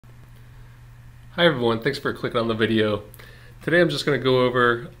Hi everyone, thanks for clicking on the video. Today I'm just going to go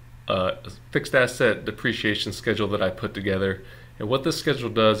over a fixed asset depreciation schedule that I put together. And what this schedule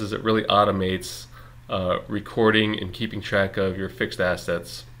does is it really automates recording and keeping track of your fixed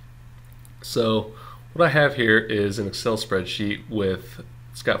assets. So what I have here is an Excel spreadsheet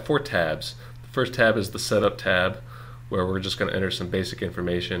it's got 4 tabs. The first tab is the setup tab, where we're just going to enter some basic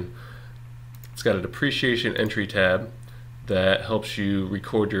information. It's got a depreciation entry tab that helps you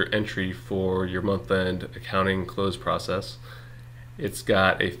record your entry for your month-end accounting close process. It's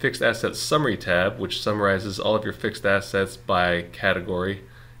got a fixed asset summary tab, which summarizes all of your fixed assets by category.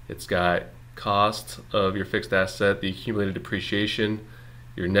 It's got cost of your fixed asset, the accumulated depreciation,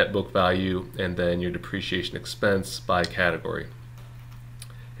 your net book value, and then your depreciation expense by category.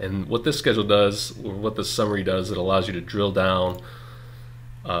 And what this schedule does, or what this summary does, it allows you to drill down.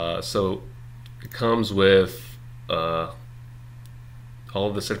 So it comes with all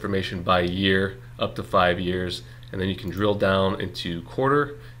of this information by year, up to 5 years, and then you can drill down into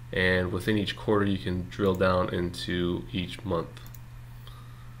quarter, and within each quarter you can drill down into each month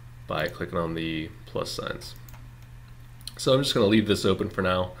by clicking on the plus signs. So I'm just going to leave this open for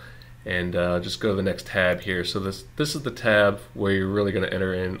now and just go to the next tab here. So this is the tab where you're really going to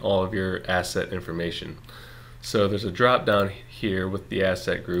enter in all of your asset information. So there's a drop down here with the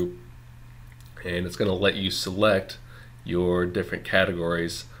asset group, and it's going to let you select your different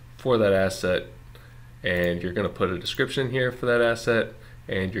categories for that asset, and you're going to put a description here for that asset,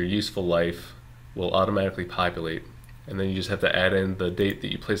 and your useful life will automatically populate, and then you just have to add in the date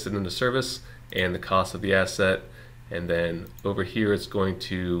that you placed it into service and the cost of the asset, and then over here it's going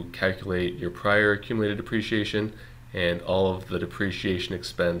to calculate your prior accumulated depreciation and all of the depreciation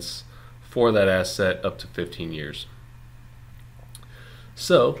expense for that asset up to 15 years.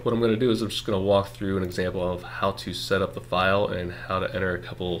 So what I'm going to do is I'm just going to walk through an example of how to set up the file and how to enter a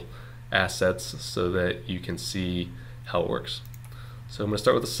couple assets so that you can see how it works. So I'm going to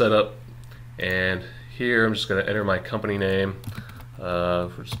start with the setup, and here I'm just going to enter my company name.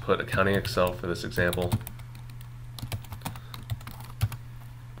 We'll just put AccountingExL for this example.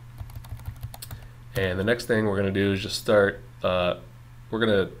 And the next thing we're going to do is just start, we're going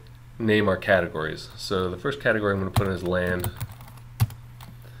to name our categories. So the first category I'm going to put in is land.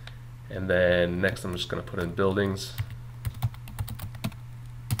 And then next I'm just going to put in buildings,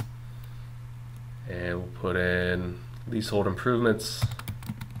 and we'll put in leasehold improvements,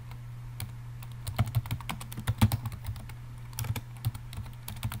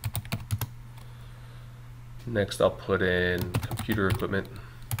 next I'll put in computer equipment,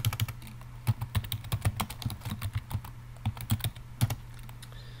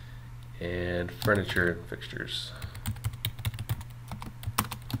 and furniture and fixtures.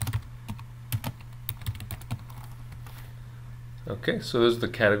 Okay, so those are the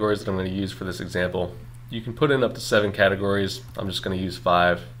categories that I'm going to use for this example. You can put in up to 7 categories. I'm just going to use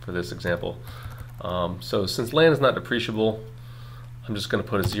 5 for this example. So since land is not depreciable, I'm just going to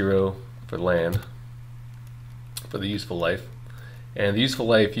put a 0 for land for the useful life. And the useful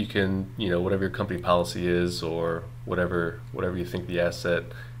life, you can, whatever your company policy is, or whatever you think the asset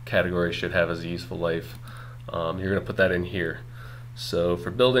category should have as a useful life, you're going to put that in here. So for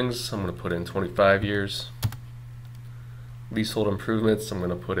buildings, I'm going to put in 25 years. Leasehold improvements, I'm going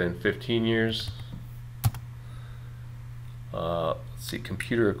to put in 15 years. Let's see,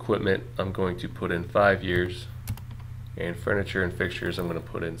 computer equipment, I'm going to put in 5 years. And furniture and fixtures, I'm going to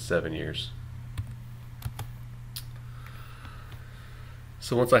put in 7 years.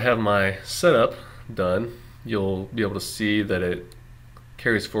 So once I have my setup done, you'll be able to see that it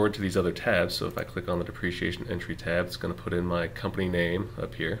carries forward to these other tabs. So if I click on the Depreciation Entry tab, it's going to put in my company name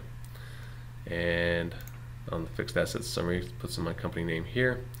up here. And on the fixed assets summary, it puts in my company name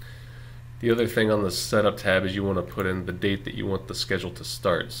here. The other thing on the setup tab is you want to put in the date that you want the schedule to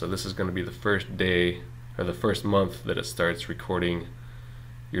start. So this is going to be the first day or the first month that it starts recording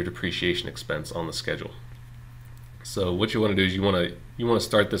your depreciation expense on the schedule. So what you want to do is you want to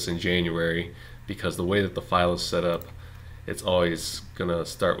start this in January, because the way that the file is set up, it's always going to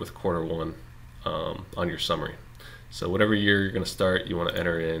start with quarter 1 on your summary. So whatever year you're going to start, you want to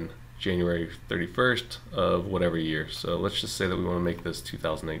enter in January 31st of whatever year. So let's just say that we want to make this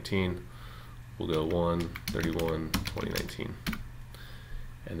 2019. We'll go 1/31/2019.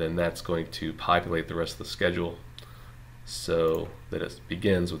 And then that's going to populate the rest of the schedule so that it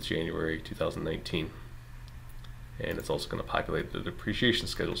begins with January 2019. And it's also going to populate the depreciation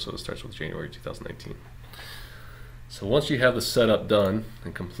schedule so it starts with January 2019. So once you have the setup done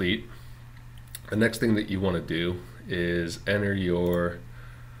and complete, the next thing that you want to do is enter your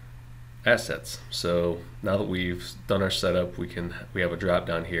assets. So now that we've done our setup, we have a drop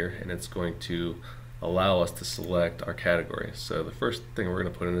down here, and it's going to allow us to select our category. So the first thing we're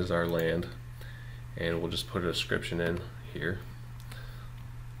going to put in is our land, and we'll just put a description in here.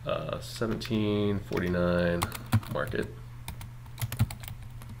 1749 market.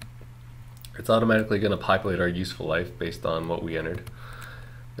 It's automatically going to populate our useful life based on what we entered.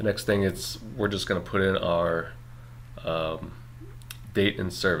 The next thing we're just going to put in our date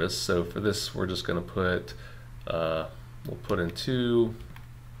and service. So for this, we're just going to put we'll put in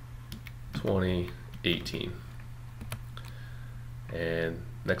 2/20/18, and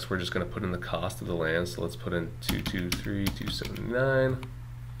next we're just going to put in the cost of the land. So let's put in 223,279.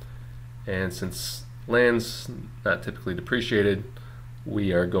 And since land's not typically depreciated,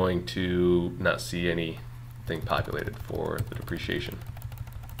 we are going to not see anything populated for the depreciation.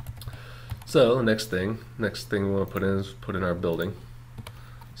 So the next thing we want to put in is put in our building.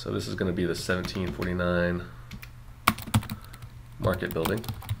 So this is going to be the 1749 market building.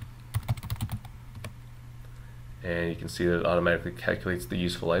 And you can see that it automatically calculates the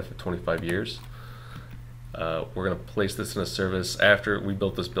useful life of 25 years. We're going to place this in a service after we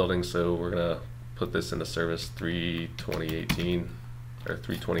built this building, so we're going to put this into service 3/20/18 or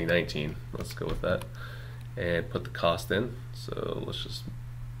 3/20/19. Let's go with that, and put the cost in. So let's just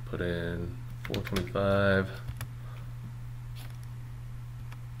put in 425,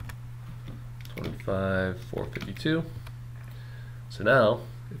 452. So now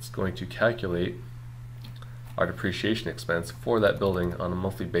it's going to calculate our depreciation expense for that building on a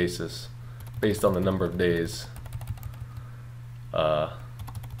monthly basis based on the number of days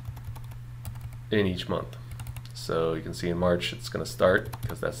in each month. So you can see in March it's going to start,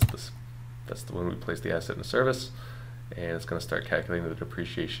 because that's the when we place the asset in service, and it's going to start calculating the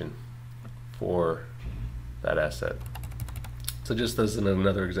depreciation for that asset. So just as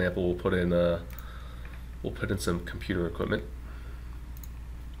another example, we'll put in some computer equipment,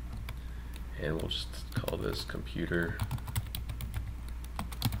 and we'll just call this computer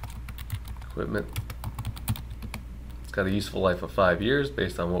equipment. It's got a useful life of 5 years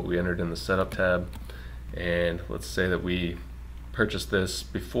based on what we entered in the setup tab, and let's say that we purchased this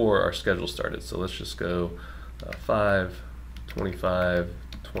before our schedule started. So let's just go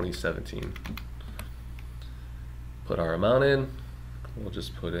 5/25/2017. Put our amount in. We'll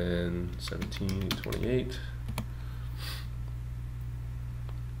just put in 1728.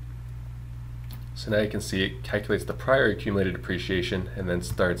 So now you can see it calculates the prior accumulated depreciation and then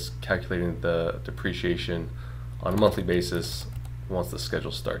starts calculating the depreciation on a monthly basis once the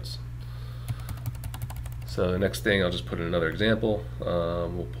schedule starts. So the next thing, I'll just put in another example.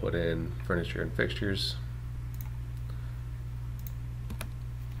 We'll put in furniture and fixtures.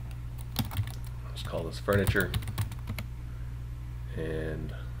 Let's call this furniture,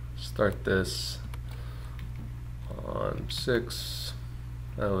 and start this on 6.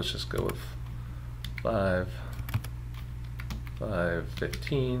 Let's just go with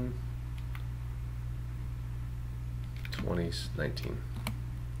 5/15/2019.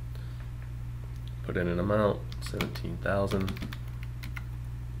 Put in an amount, 17,000.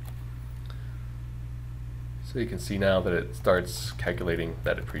 So you can see now that it starts calculating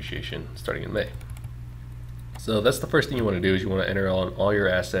that depreciation starting in May. So that's the first thing you want to do, is you want to enter on all your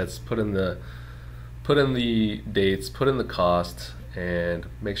assets, put in the dates, put in the cost, and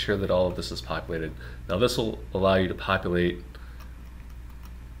make sure that all of this is populated. Now this will allow you to populate,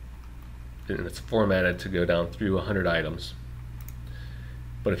 and it's formatted to go down through 100 items.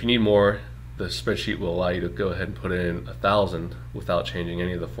 But if you need more, the spreadsheet will allow you to go ahead and put in 1,000 without changing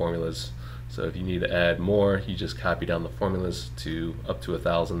any of the formulas. So if you need to add more, you just copy down the formulas to up to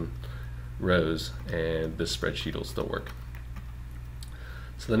 1,000 rows, and this spreadsheet will still work.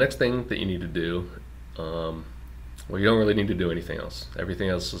 So the next thing that you need to do, well, you don't really need to do anything else. Everything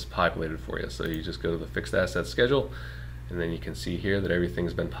else is populated for you. So you just go to the fixed asset schedule, and then you can see here that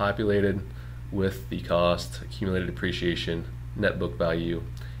everything's been populated with the cost, accumulated depreciation, net book value,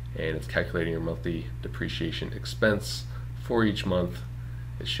 and it's calculating your monthly depreciation expense for each month.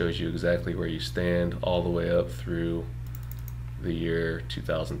 It shows you exactly where you stand all the way up through the year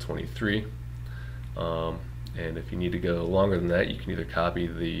 2023. And if you need to go longer than that, you can either copy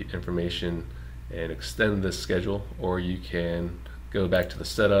the information and extend this schedule, or you can go back to the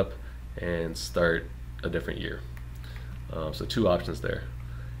setup and start a different year. So two options there.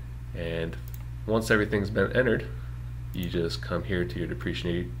 And once everything's been entered, you just come here to your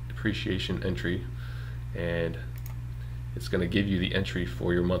depreciation entry, and it's going to give you the entry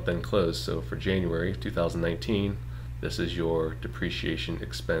for your month-end close. So for January 2019, this is your depreciation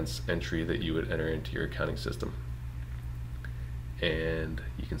expense entry that you would enter into your accounting system. and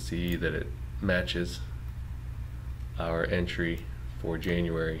you can see that it matches our entry for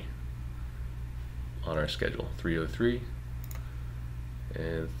January on our schedule, 303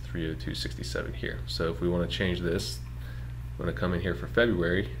 and 302.67 here. So if we want to change this, we're going to come in here for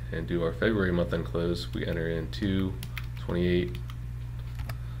February and do our February month-end close. We enter in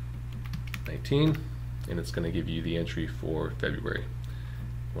 2/28/19, and it's going to give you the entry for February.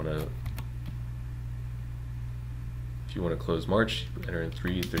 If you want to close March, enter in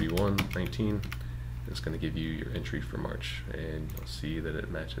 3/31/19. It's going to give you your entry for March, and you'll see that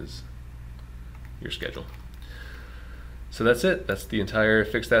it matches your schedule. So that's it. That's the entire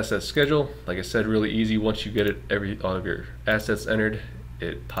fixed asset schedule. Like I said, really easy. Once you get all of your assets entered,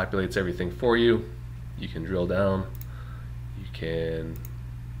 it populates everything for you. You can drill down. You can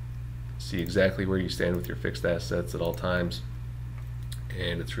see exactly where you stand with your fixed assets at all times,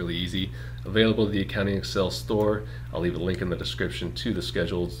 and it's really easy. Available to the AccountingExL store. I'll leave a link in the description to the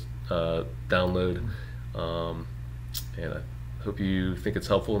schedules download, and I hope you think it's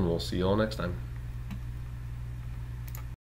helpful, and we'll see you all next time.